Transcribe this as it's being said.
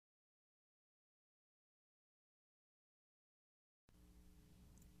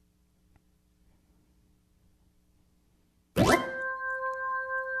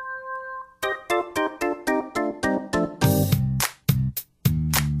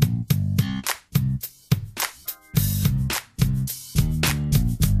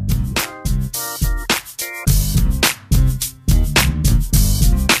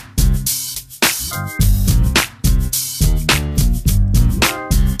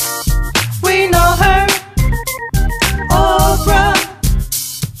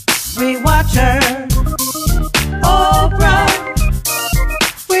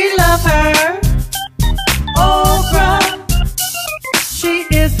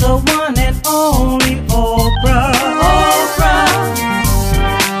the one and only Oprah. Oprah.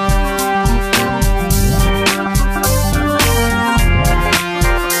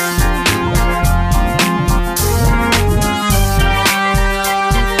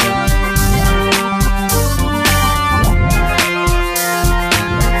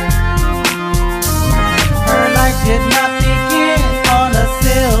 Her life did not begin on a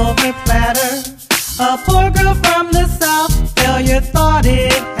silver platter. A poor girl from the South, failure thought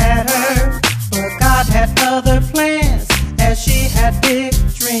it had her. But God had other plans, and she had big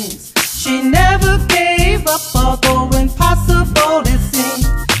dreams. She never gave up, although impossible it seemed.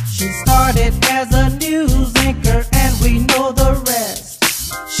 She started as a news anchor, and we know the rest.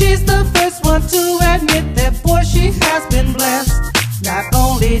 She's the first one to admit that, boy, she has been blessed. Not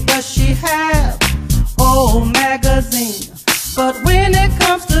only does she have old magazine, but when it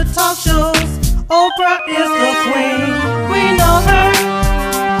comes to talk shows, Oprah is the queen. We know her,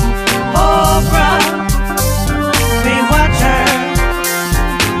 Oprah. We watch her,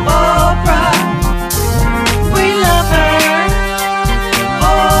 Oprah. We love her,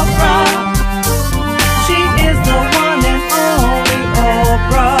 Oprah. She is the one and only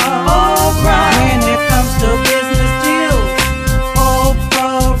Oprah. Oprah. When it comes to business deals,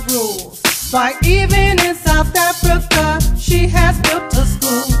 Oprah rules. Why, even in South Africa, she has built a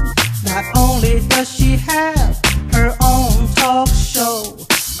school. Not only does she have her own talk show,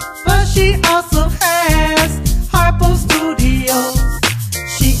 but she also has Heartfelt Studios.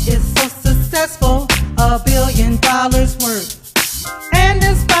 She is so successful, $1 billion worth. And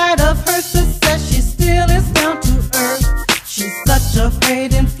in spite of her success, she still is down to earth. She's such a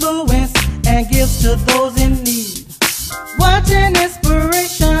great influence and gives to those in